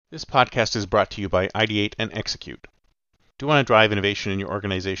This podcast is brought to you by Ideate and Execute. Do you want to drive innovation in your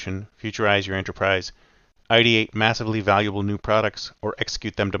organization, futurize your enterprise, ideate massively valuable new products, or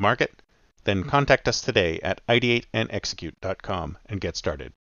execute them to market? Then contact us today at ideateandexecute.com and get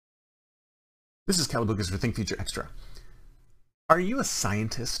started. This is Calabugas for Think Future Extra. Are you a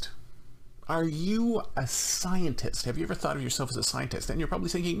scientist? Are you a scientist? Have you ever thought of yourself as a scientist? And you're probably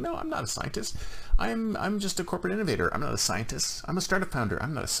thinking, no, I'm not a scientist. I'm just a corporate innovator. I'm not a scientist. I'm a startup founder.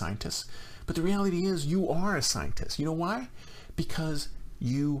 I'm not a scientist. But the reality is you are a scientist. You know why? Because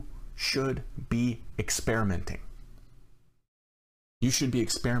you should be experimenting. You should be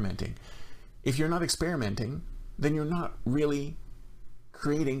experimenting. If you're not experimenting, then you're not really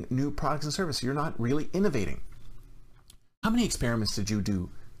creating new products and services. You're not really innovating. How many experiments did you do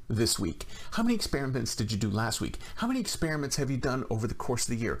this week? How many experiments did you do last week? How many experiments have you done over the course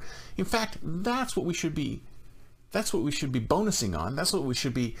of the year? In fact, that's what we should be bonusing on. That's what we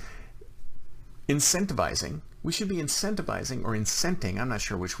should be incentivizing. We should be incentivizing or incenting. I'm not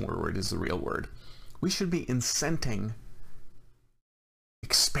sure which word is the real word. We should be incenting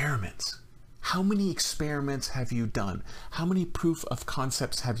experiments. How many experiments have you done? How many proof of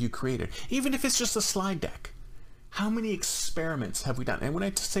concepts have you created? Even if it's just a slide deck. How many experiments have we done? And when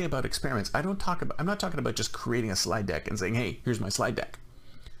I say about experiments, I'm not talking about just creating a slide deck and saying, hey, here's my slide deck,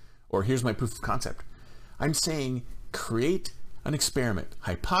 or here's my proof of concept. I'm saying create an experiment,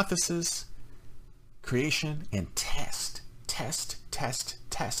 hypothesis, creation, and test. Test, test,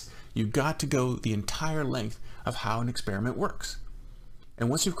 test. You've got to go the entire length of how an experiment works. And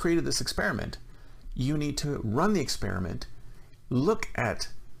once you've created this experiment, you need to run the experiment, look at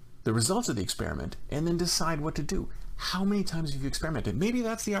the results of the experiment, and then decide what to do. How many times have you experimented? Maybe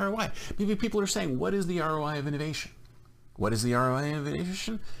that's the ROI. Maybe people are saying, what is the ROI of innovation? What is the ROI of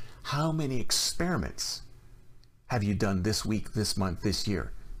innovation? How many experiments have you done this week, this month, this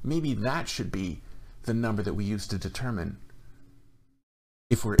year? Maybe that should be the number that we use to determine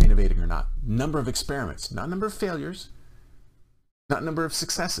if we're innovating or not. Number of experiments, not number of failures, not number of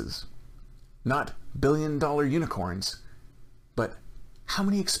successes, not billion-dollar unicorns, but how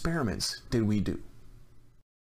many experiments did we do?